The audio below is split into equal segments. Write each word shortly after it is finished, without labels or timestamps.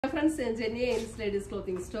Friends, Jenny Ains Ladies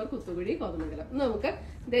Clothing Store, Kuthugudi, Kodamangala. നമുക്ക്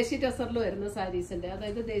ദേശി ടസറിൽ വരുന്ന സാരീസിന്റെ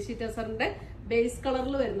അതായത് ദേശി ടസറിന്റെ ബേസ്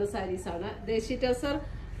കളറിൽ വരുന്ന സാരീസ് ആണ്. ദേശി ടസർ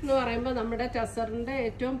എന്ന് പറയുമ്പോൾ നമ്മുടെ ടസറിന്റെ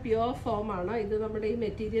ഏറ്റവും പ്യുവർ ഫോം ആണ്. ഇത് നമ്മുടെ ഈ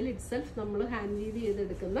മെറ്റീരിയൽ ഇറ്റ്സെൽഫ് നമ്മൾ ഹാൻഡ് വീവ്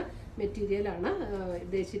ചെയ്തെടുക്കുന്ന മെറ്റീരിയൽ ആണ്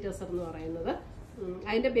ദേശി ടസർ എന്ന് പറയുന്നത്.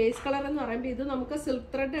 അതിന്റെ ബേസ് കളർ എന്ന് പറയുമ്പോൾ ഇത് നമുക്ക്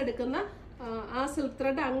സിൽക്ക് ത്രെഡ് എടുക്കുന്ന ആ സിൽക്ക്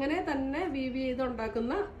ത്രെഡ് അങ്ങനെ തന്നെ വീവ് ചെയ്ത്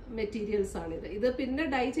ഉണ്ടാക്കുന്ന മെറ്റീരിയൽസ് ആണിത്. ഇത് പിന്നെ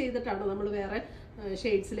ഡൈ ചെയ്തിട്ടാണ് നമ്മൾ വേറെ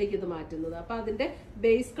ഷെയ്ഡ്സിലേക്ക് ഇത് മാറ്റുന്നത്. അപ്പൊ അതിന്റെ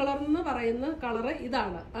ബേസ് കളർ എന്ന് പറയുന്ന കളർ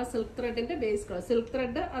ഇതാണ്, ആ സിൽക്ക് ത്രെഡിന്റെ ബേസ് കളർ. സിൽക്ക്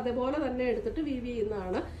ത്രെഡ് അതേപോലെ തന്നെ എടുത്തിട്ട് വീവ്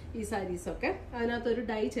ചെയ്യുന്നതാണ് ഈ സാരീസ് ഒക്കെ. അതിനകത്ത് ഒരു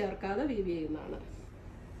ഡൈ ചേർക്കാതെ വീവ് ചെയ്യുന്നതാണ്.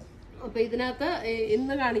 അപ്പൊ ഇതിനകത്ത്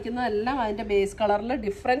ഇന്ന് കാണിക്കുന്നതെല്ലാം അതിന്റെ ബേസ് കളറിൽ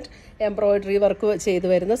ഡിഫറെന്റ് എംബ്രോയിഡറി വർക്ക് ചെയ്തു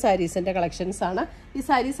വരുന്ന സാരീസിന്റെ കളക്ഷൻസ് ആണ്. ഈ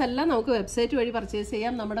സാരീസ് എല്ലാം നമുക്ക് വെബ്സൈറ്റ് വഴി പർച്ചേസ്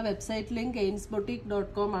ചെയ്യാം. നമ്മുടെ വെബ്സൈറ്റ് ലിങ്ക്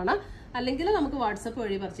ainsboutique.com ആണ്. അല്ലെങ്കിൽ നമുക്ക് വാട്സപ്പ്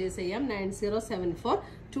വഴി പർച്ചേസ് ചെയ്യാം.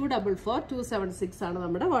 9074244276 ആണ്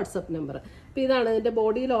നമ്മുടെ വാട്സപ്പ് നമ്പർ. അപ്പോൾ ഇതാണ് ഇതിന്റെ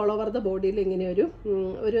ബോഡിയിൽ, ഓൾ ഓവർ ദ ബോഡിയിൽ ഇങ്ങനെ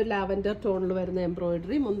ഒരു ലാവൻഡർ ടോണിൽ വരുന്ന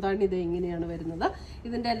എംബ്രോയിഡറി. മുന്താണി ഇത് ഇങ്ങനെയാണ് വരുന്നത്.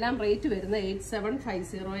 ഇതിന്റെ എല്ലാം റേറ്റ് വരുന്നത്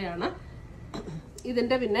 8750 ആണ്.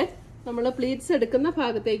 ഇതിന്റെ പിന്നെ നമ്മൾ പ്ലീറ്റ്സ് എടുക്കുന്ന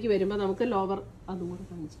ഭാഗത്തേക്ക് വരുമ്പോൾ നമുക്ക് ലോവർ, അതും കൂടെ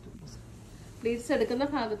കാണിച്ചിട്ടുണ്ട്. പ്ലീറ്റ്സ് എടുക്കുന്ന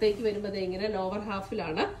ഭാഗത്തേക്ക് വരുമ്പോൾ ഇങ്ങനെ ലോവർ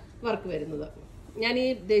ഹാഫിലാണ് വർക്ക് വരുന്നത്. ഞാൻ ഈ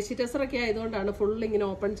ദേശി ടസറൊക്കെ ആയതുകൊണ്ടാണ് ഫുൾ ഇങ്ങനെ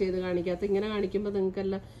ഓപ്പൺ ചെയ്ത് കാണിക്കാത്തത്. ഇങ്ങനെ കാണിക്കുമ്പോൾ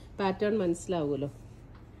നിങ്ങൾക്കെല്ലാം പാറ്റേൺ മനസ്സിലാവുമല്ലോ.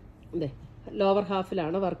 അതെ, ലോവർ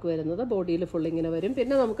ഹാഫിലാണ് വർക്ക് വരുന്നത്. ബോഡിയിൽ ഫുൾ ഇങ്ങനെ വരും.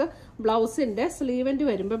 പിന്നെ നമുക്ക് ബ്ലൗസിന്റെ സ്ലീവെന്റ്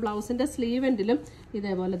വരുമ്പോൾ ബ്ലൗസിന്റെ സ്ലീവെന്റിലും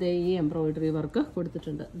ഇതേപോലെ ഈ എംബ്രോയിഡറി വർക്ക്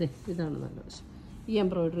കൊടുത്തിട്ടുണ്ട്. ഇതാണ് നല്ല വശം. ഈ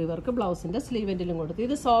എംബ്രോയിഡറി വർക്ക് ബ്ലൗസിന്റെ സ്ലീവെന്റിലും കൊടുത്തു.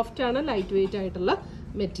 ഇത് സോഫ്റ്റ് ആണ്, ലൈറ്റ് വെയിറ്റ് ആയിട്ടുള്ള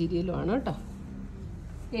മെറ്റീരിയലും ആണ് കേട്ടോ.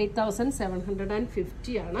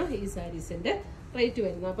 8750 ആണ് ഈ സാരീസിന്റെ റേറ്റ്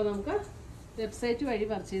വരുന്നത്. അപ്പോൾ നമുക്ക് വെബ്സൈറ്റ് വഴി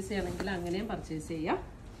പർച്ചേസ് ചെയ്യണമെങ്കിൽ അങ്ങനെയും പർച്ചേസ് ചെയ്യാം.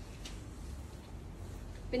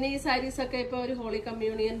 പിന്നെ ഈ സാരീസ് ഒക്കെ ഇപ്പോൾ ഒരു ഹോളി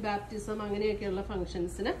കമ്മ്യൂണിയൻ, ബാപ്റ്റിസം അങ്ങനെയൊക്കെയുള്ള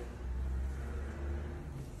ഫംഗ്ഷൻസിന്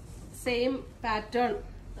സെയിം പാറ്റേൺ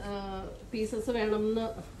പീസസ് വേണമെന്ന്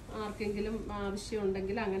ആർക്കെങ്കിലും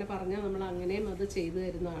ആവശ്യമുണ്ടെങ്കിൽ അങ്ങനെ പറഞ്ഞാൽ നമ്മൾ അങ്ങനെയും അത് ചെയ്തു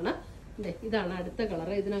തരുന്നതാണ്. ഇതാണ് അടുത്ത കളർ.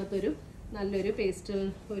 ഇതിനകത്തൊരു നല്ലൊരു പേസ്റ്റൽ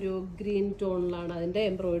ഒരു ഗ്രീൻ ടോണിലാണ് അതിൻ്റെ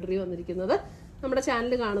എംബ്രോയിഡറി വന്നിരിക്കുന്നത്. നമ്മുടെ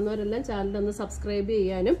ചാനൽ കാണുന്നവരെല്ലാം ചാനലൊന്ന് സബ്സ്ക്രൈബ്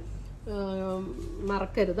ചെയ്യാനും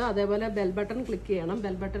മറക്കരുത്. അതേപോലെ ബെൽ ബട്ടൺ ക്ലിക്ക് ചെയ്യണം.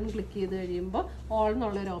 ബെൽ ബട്ടൺ ക്ലിക്ക് ചെയ്ത് കഴിയുമ്പോൾ ഓൾ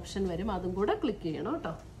എന്നുള്ളൊരു ഓപ്ഷൻ വരും, അതും കൂടെ ക്ലിക്ക് ചെയ്യണം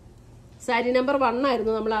കേട്ടോ. സാരി നമ്പർ 1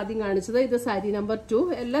 ആയിരുന്നു നമ്മൾ ആദ്യം കാണിച്ചത്. ഇത് സാരി നമ്പർ 2.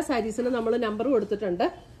 എല്ലാ സാരീസിനും നമ്മൾ നമ്പർ കൊടുത്തിട്ടുണ്ട്.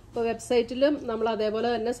 അപ്പോൾ വെബ്സൈറ്റിലും നമ്മൾ അതേപോലെ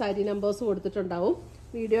തന്നെ സാരി നമ്പേഴ്സ് കൊടുത്തിട്ടുണ്ടാവും.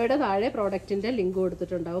 വീഡിയോയുടെ താഴെ പ്രോഡക്റ്റിന്റെ ലിങ്ക്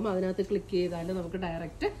കൊടുത്തിട്ടുണ്ടാവും. അതിനകത്ത് ക്ലിക്ക് ചെയ്താൽ നമുക്ക്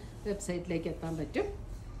ഡയറക്റ്റ് വെബ്സൈറ്റിലേക്ക് എത്താൻ പറ്റും.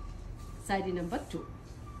 സാരി നമ്പർ 2.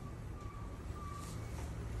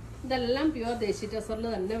 ഇതെല്ലാം പ്യുവർ ദേശി ടസറിൽ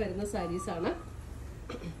തന്നെ വരുന്ന സാരീസ് ആണ്.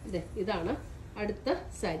 ഇതാണ് അടുത്ത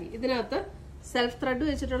സാരി. ഇതിനകത്ത് സെൽഫ് ത്രെഡ്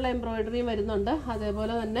വെച്ചിട്ടുള്ള എംബ്രോയിഡറിയും വരുന്നുണ്ട്.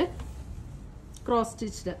 അതേപോലെ തന്നെ ക്രോസ്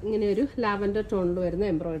സ്റ്റിച്ച്ഡ് ഇങ്ങനെ ഒരു ലാവൻഡർ ടോണിൽ വരുന്ന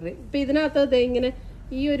എംബ്രോയിഡറി. ഇപ്പൊ ഇതിനകത്ത് ഇങ്ങനെ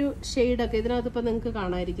ഈ ഒരു ഷെയ്ഡൊക്കെ ഇതിനകത്ത് ഇപ്പൊ നിങ്ങൾക്ക്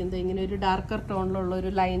കാണാതിരിക്കുന്നത് ഇങ്ങനെ ഒരു ഡാർക്കർ ടോണിലുള്ള ഒരു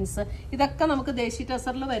ലൈൻസ്, ഇതൊക്കെ നമുക്ക് ദേശി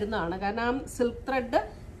ടസറിൽ വരുന്നതാണ്. കാരണം സിൽക്ക്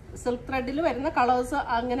ത്രെഡിൽ വരുന്ന കളേഴ്സ്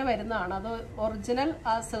അങ്ങനെ വരുന്നതാണ്. അത് ഒറിജിനൽ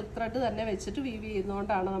ആ സിൽക്ക് ത്രെഡ് തന്നെ വെച്ചിട്ട് വീവ്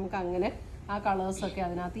ചെയ്യുന്നതുകൊണ്ടാണ് നമുക്ക് അങ്ങനെ ആ കളേഴ്സൊക്കെ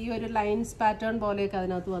അതിനകത്ത് ഈ ഒരു ലൈൻസ് പാറ്റേൺ പോലെയൊക്കെ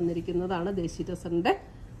അതിനകത്ത് വന്നിരിക്കുന്നതാണ് ദേശി ടസറിന്റെ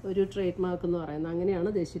ഒരു ട്രേഡ് മാർക്ക് എന്ന് പറയുന്നത്. അങ്ങനെയാണ്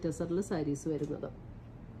ദേശി ടസറിൽ സാരീസ് വരുന്നത്.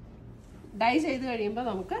 ഡൈ ചെയ്ത് കഴിയുമ്പോൾ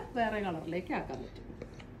നമുക്ക് വേറെ കളറിലേക്ക് ആക്കാൻ പറ്റും.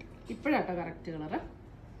 ഇപ്പോഴാട്ടോ കറക്റ്റ് കളറ്.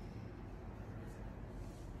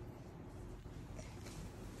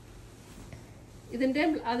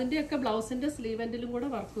 അതിന്റെയൊക്കെ ബ്ലൗസിന്റെ സ്ലീവെന്റിലും കൂടെ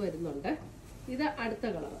വർക്ക് വരുന്നുണ്ട്. ഇത് അടുത്ത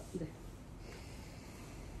കളർ.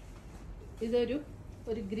 ഇതൊരു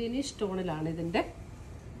ഗ്രീനിഷ് ടോണിലാണ് ഇതിന്റെ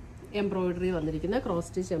എംബ്രോയിഡറി വന്നിരിക്കുന്നത്, ക്രോസ്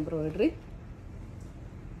സ്റ്റിച്ച് എംബ്രോയിഡറി.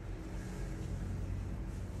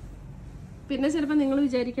 പിന്നെ ചിലപ്പോൾ നിങ്ങൾ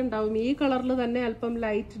വിചാരിക്കുന്നുണ്ടാവും ഈ കളറിൽ തന്നെ അല്പം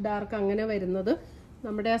ലൈറ്റ് ഡാർക്ക് അങ്ങനെ വരുന്നത്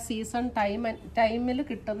നമ്മുടെ ആ സീസൺ ടൈമിൽ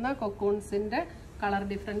കിട്ടുന്ന കൊക്കൂൺസിന്റെ കളർ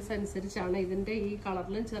ഡിഫറൻസ് അനുസരിച്ചാണ് ഇതിന്റെ ഈ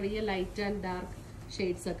കളറിലും ചെറിയ ലൈറ്റ് ആൻഡ് ഡാർക്ക്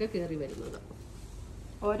ഷെയ്ഡ്സ് ഒക്കെ കയറി വരുന്നത്.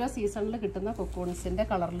 ഓരോ സീസണിൽ കിട്ടുന്ന കൊക്കൂൺസിന്റെ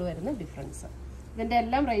കളറിൽ വരുന്ന ഡിഫറൻസ്. ഇതിന്റെ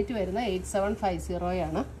എല്ലാം റേറ്റ് വരുന്നത് 8750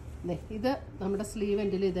 ആണ്. ഇത് നമ്മുടെ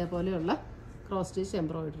സ്ലീവെന്റിൽ ഇതേപോലെയുള്ള ക്രോസ് സ്റ്റിച്ച്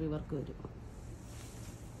എംബ്രോയിഡറി വർക്ക് വരും.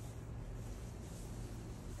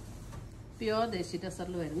 പ്യുവർ ദേശി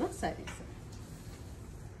ടസറിൽ വരുന്ന സാരീസ്.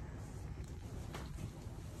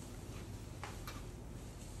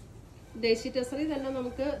 ദേശി ടസറിൽ തന്നെ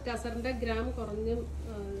നമുക്ക് ടസറിന്റെ ഗ്രാം കുറഞ്ഞും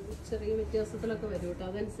ചെറിയ വ്യത്യാസത്തിലൊക്കെ വരും കേട്ടോ.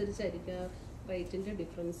 അതനുസരിച്ചായിരിക്കും റേറ്റിന്റെ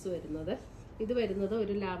ഡിഫറൻസ് വരുന്നത്. ഇത് വരുന്നത്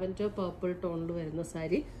ഒരു ലാവൻഡർ പർപ്പിൾ ടോണിൽ വരുന്ന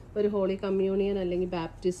സാരി. ഒരു ഹോളി കമ്മ്യൂണിയൻ അല്ലെങ്കിൽ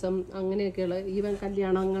ബാപ്റ്റിസം അങ്ങനെയൊക്കെയുള്ള ഈവൻ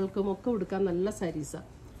കല്യാണങ്ങൾക്കും ഒക്കെ ഉടുക്കാൻ നല്ല സാരീസാണ്.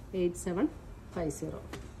 8750.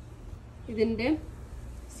 ഇതിന്റെ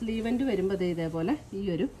സ്ലീവെന്റ് വരുമ്പോൾ ഇതേപോലെ ഈ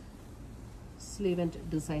ഒരു സ്ലീവ് ആൻഡ്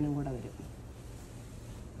ഡിസൈനും കൂടെ വരും.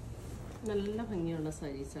 നല്ല ഭംഗിയുള്ള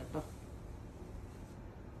സാരീസ് കേട്ടോ.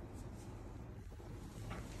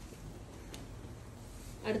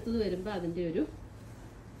 അടുത്തത് വരുമ്പോൾ അതിൻ്റെ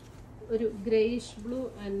ഒരു greyish blue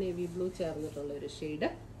and navy blue ചേർന്നിട്ടുള്ള ഒരു ഷെയ്ഡ്.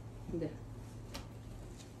 ഇത്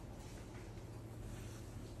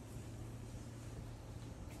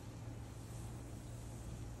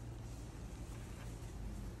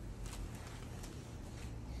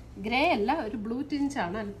ഗ്രേ അല്ല, ഒരു ബ്ലൂ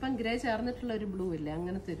ടിഞ്ചാണ്. അല്പം ഗ്രേ ചേർന്നിട്ടുള്ള ഒരു ബ്ലൂ ഇല്ലേ,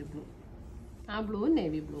 അങ്ങനത്തെ ഒരു ബ്ലൂ. ആ ബ്ലൂ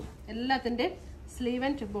നേവി ബ്ലൂ. എല്ലാത്തിൻ്റെ സ്ലീവ്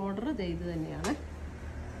ആൻഡ് ബോർഡർ ഇത് തന്നെയാണ്.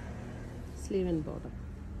 Sleeve and border.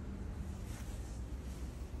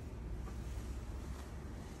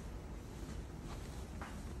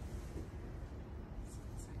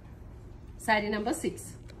 Sari number 6.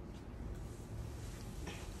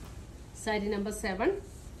 Sari number 7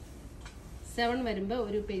 വരുമ്പോൾ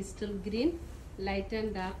ഒരു pastel green, light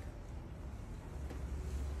and dark.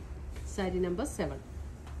 Sari number 7.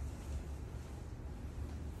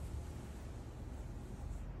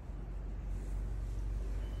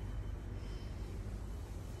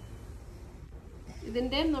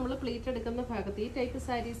 ഇതിൻ്റെ നമ്മൾ പ്ലീറ്റ് എടുക്കുന്ന ഭാഗത്ത്, ഈ ടൈപ്പ്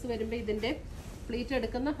സാരീസ് വരുമ്പോൾ ഇതിൻ്റെ പ്ലീറ്റ്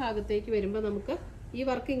എടുക്കുന്ന ഭാഗത്തേക്ക് വരുമ്പോൾ നമുക്ക് ഈ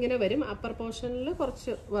വർക്ക് ഇങ്ങനെ വരും. അപ്പർ പോർഷനിൽ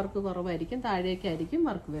കുറച്ച് വർക്ക് കുറവായിരിക്കും, താഴേക്കായിരിക്കും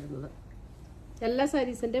വർക്ക് വരുന്നത്. എല്ലാ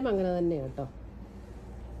സാരീസിൻ്റെയും അങ്ങനെ തന്നെ കേട്ടോ.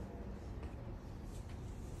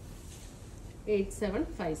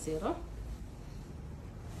 8750.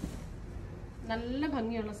 നല്ല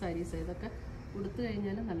ഭംഗിയുള്ള സാരീസ്. ഇതൊക്കെ ഉടുത്തു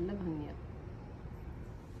കഴിഞ്ഞാൽ നല്ല ഭംഗിയാണ്.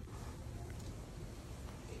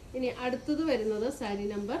 ഇനി അടുത്തത് വരുന്നത് സാരി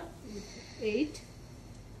നമ്പർ 8.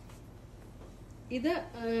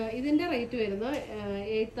 ഇതിന്റെ റേറ്റ് വരുന്നത്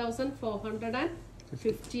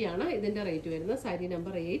 8450 ആണ് ഇതിന്റെ റേറ്റ് വരുന്നത്. സാരി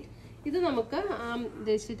നമ്പർ 8. ഇത് നമുക്ക്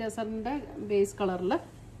ദേശി ടസറിന്റെ ബേസ് കളറിൽ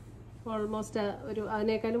ഓൾമോസ്റ്റ്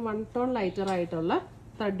അതിനേക്കാളും 1 ടോൺ ലൈറ്റർ ആയിട്ടുള്ള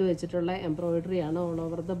ത്രെഡ് വെച്ചിട്ടുള്ള എംബ്രോയിഡറി ആണ് all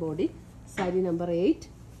over the body. Sari number 8.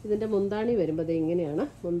 ഇതിന്റെ മുന്താണി വരുമ്പോൾ ഇത് ഇങ്ങനെയാണ്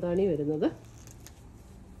മുന്താണി വരുന്നത്.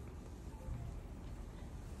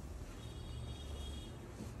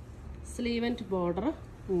 സ്ലീവ് ആൻഡ് ബോർഡർ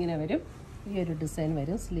ഇങ്ങനെ വരും. ഈ ഒരു ഡിസൈൻ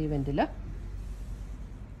വരും സ്ലീവ് ആൻഡിൽ.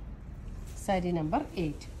 സാരി നമ്പർ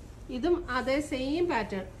 8. ഇതും അതേ സെയിം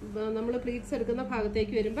പാറ്റേൺ. നമ്മൾ പ്ലീറ്റ്സ് എടുക്കുന്ന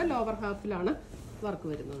ഭാഗത്തേക്ക് വരുമ്പോൾ ലോവർ ഹാഫിലാണ് വർക്ക്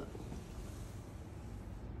വരുന്നത്.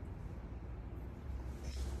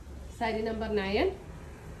 സാരി നമ്പർ 9.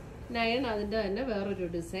 അതിൻ്റെ തന്നെ വേറൊരു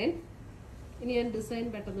ഡിസൈൻ. ഇനി ഞാൻ ഡിസൈൻ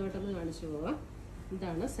പെട്ടെന്ന് കാണിച്ചു പോവാം.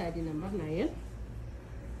 ഇതാണ് സാരി നമ്പർ 9.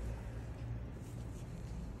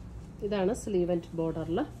 ഇതാണ് സ്ലീവ് ആൻഡ്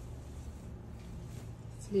ബോർഡറിൽ.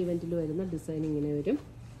 സ്ലീവ് ആൻഡിൽ വരുന്ന ഡിസൈൻ ഇങ്ങനെ വരും.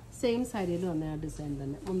 സെയിം സാരിയിൽ വന്ന ആ ഡിസൈൻ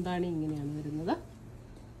തന്നെ. മുന്താണി ഇങ്ങനെയാണ് വരുന്നത്.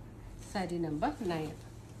 സാരി നമ്പർ 9.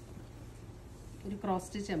 ഒരു cross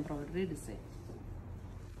stitch embroidery design.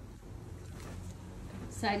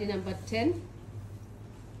 Sari number 10.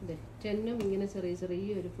 10ഉം ഇങ്ങനെ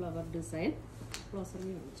ചെറിയൊരു ഫ്ലവർ ഡിസൈൻ.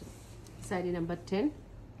 ക്ലോസറിൽ കാണിച്ചു. സാരി നമ്പർ 10.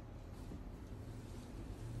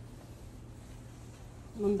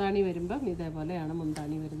 മുന്താണി വരുമ്പം ഇതേപോലെയാണ്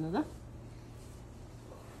മുന്താണി വരുന്നത്.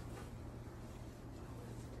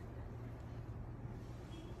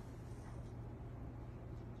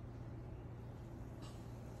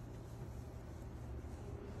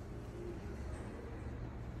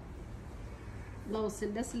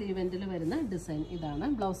 ബ്ലൗസിൻ്റെ സ്ലീവ് എൻഡിൽ വരുന്ന ഡിസൈൻ ഇതാണ്.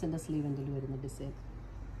 ബ്ലൗസിൻ്റെ സ്ലീവ് എൻഡിൽ വരുന്ന design.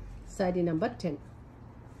 Sari number 10.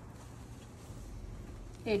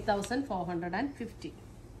 8450.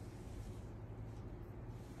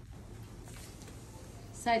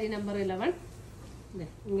 Sari number 11.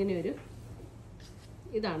 ഇങ്ങനെ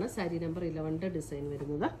ഇതാണ് സാരി നമ്പർ 11ന്റെ ഡിസൈൻ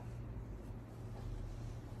വരുന്നത്.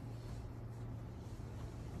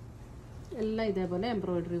 എല്ലാം ഇതേപോലെ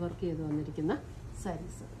എംബ്രോയിഡറി വർക്ക് ചെയ്ത് വന്നിരിക്കുന്ന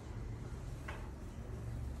സാരീസ്.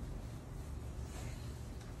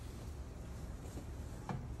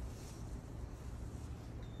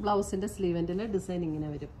 ബ്ലൗസിന്റെ സ്ലീവ് എൻഡിലെ ഡിസൈൻ ഇങ്ങനെ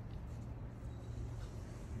വരും.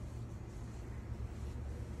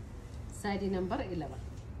 സാരി നമ്പർ 11.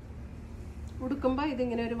 ഉടുക്കുമ്പോൾ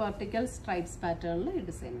ഇതിങ്ങനെ ഒരു വെർട്ടിക്കൽ സ്ട്രൈപ്സ് പാറ്റേണിൽ ഈ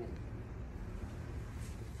ഡിസൈൻ വരും.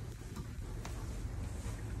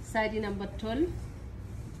 സാരി നമ്പർ 12.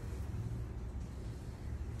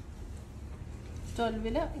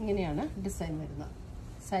 12ൽ ഇങ്ങനെയാണ് ഡിസൈൻ വരുന്നത്.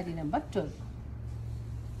 സാരി നമ്പർ 12.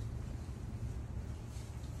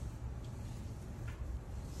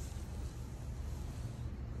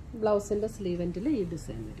 ബ്ലൗസിന്റെ സ്ലീവ് എൻഡിൽ ഈ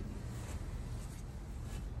ഡിസൈൻ വരും.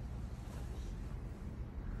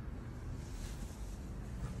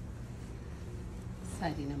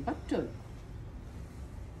 സാരി നമ്പർ 12.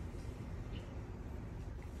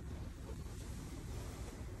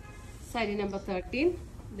 സാരി നമ്പർ 13.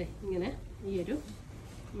 ഇങ്ങനെ ഈ ഒരു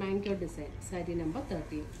മാംഗോ ഡിസൈൻ, സാരി നമ്പർ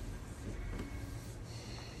 13.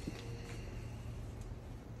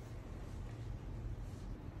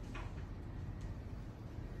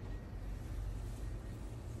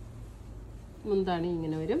 മുന്താണി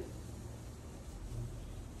ഇങ്ങനെ വരും.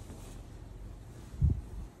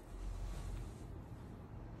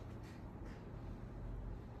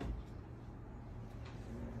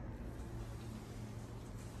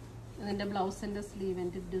 ഇതിന്റെ ബ്ലൗസിന്റെ സ്ലീവ്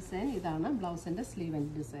ആൻഡ് ഡിസൈൻ ഇതാണ്. ബ്ലൗസിന്റെ sleeve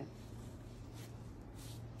and design.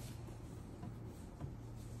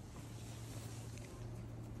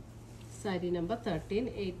 Sari number 13,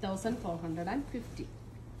 8450.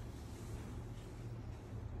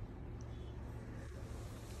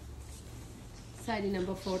 Sari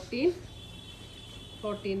number 14.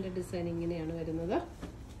 14ന്റെ design ഇങ്ങനെയാണ് വരുന്നത്.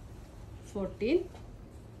 14.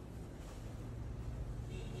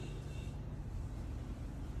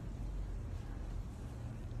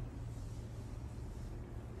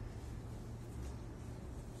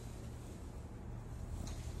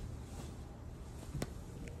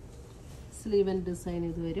 സ്ലീവ് ആൻഡ് ഡിസൈൻ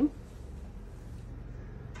ഇത് വരും.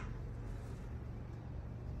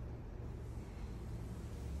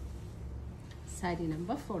 സാരി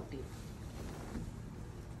നമ്പർ 14.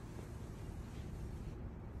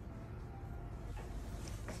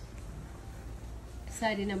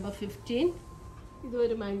 സാരി നമ്പർ 15.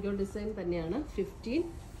 ഇതൊരു മാംഗോ ഡിസൈൻ തന്നെയാണ്. 15.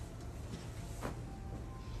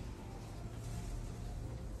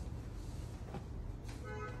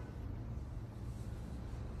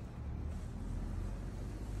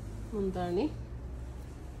 മുന്താണി,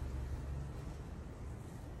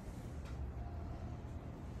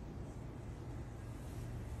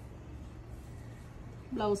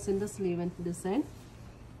 ബ്ലൗസിന്റെ sleeve and design.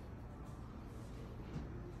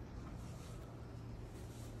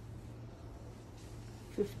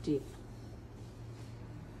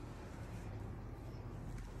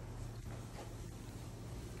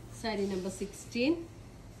 Sari number 16.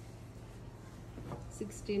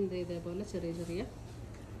 16 ഇതേപോലെ ചെറിയ ചെറിയ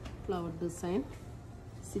ഫ്ലവർ ഡിസൈൻ.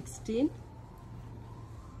 16.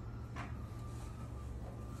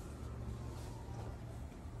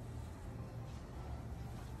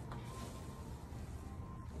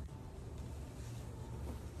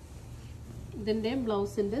 ഇതിന്റെ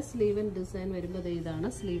ബ്ലൗസിന്റെ സ്ലീവ് ആൻഡ് ഡിസൈൻ വരുമ്പോൾ ഇതാണ്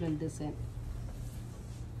sleeve and design.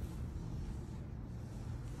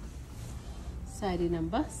 Sari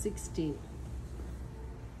number 16.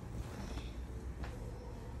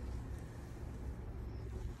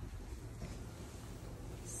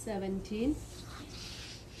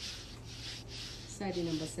 Sari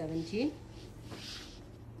number 17.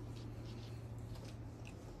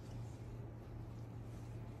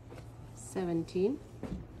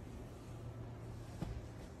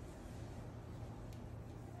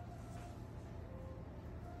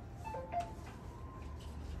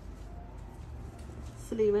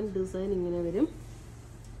 Sleeve and design ഇങ്ങനെ വരും.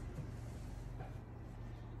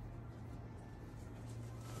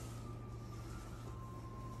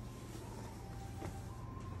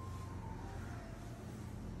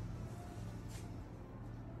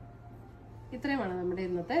 ഇത്രയുമാണ് നമ്മുടെ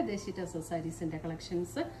ഇന്നത്തെ ദേശി ടസർ സാരീസിന്റെ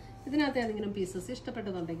കളക്ഷൻസ്. ഇതിനകത്ത് ഏതെങ്കിലും പീസസ്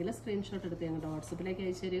ഇഷ്ടപ്പെട്ടതുണ്ടെങ്കിൽ സ്ക്രീൻഷോട്ട് എടുത്ത് ഞങ്ങളുടെ വാട്സപ്പിലേക്ക്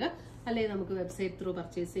അയച്ചു തരിക. അല്ലെങ്കിൽ നമുക്ക് വെബ്സൈറ്റ് ത്രൂ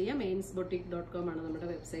പർച്ചേസ് ചെയ്യാം. meinsboutique.com ആണ് നമ്മുടെ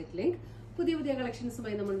വെബ്സൈറ്റ് ലിങ്ക്. പുതിയ പുതിയ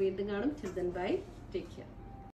കളക്ഷൻസുമായി നമ്മൾ വീണ്ടും കാണും. Till then, bye. Take care.